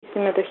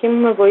συμμετοχή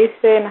μου με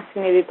βοήθησε να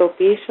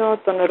συνειδητοποιήσω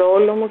τον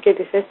ρόλο μου και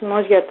τη θέση μου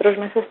ως γιατρός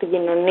μέσα στην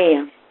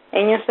κοινωνία.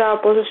 Ένιωσα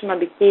πόσο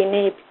σημαντική είναι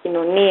η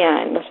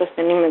επικοινωνία ενός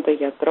ασθενή με τον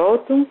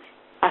γιατρό του,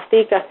 αυτή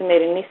η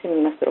καθημερινή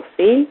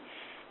συναναστροφή.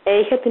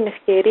 Είχα την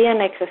ευκαιρία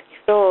να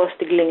εξασκηθώ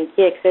στην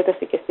κλινική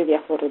εξέταση και στη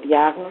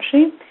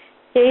διαφοροδιάγνωση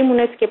και ήμουν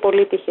έτσι και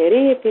πολύ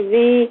τυχερή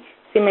επειδή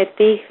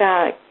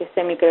συμμετείχα και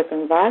σε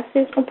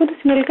μικροεπεμβάσεις, οπότε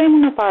συνολικά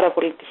ήμουν πάρα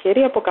πολύ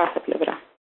τυχερή από κάθε πλευρά.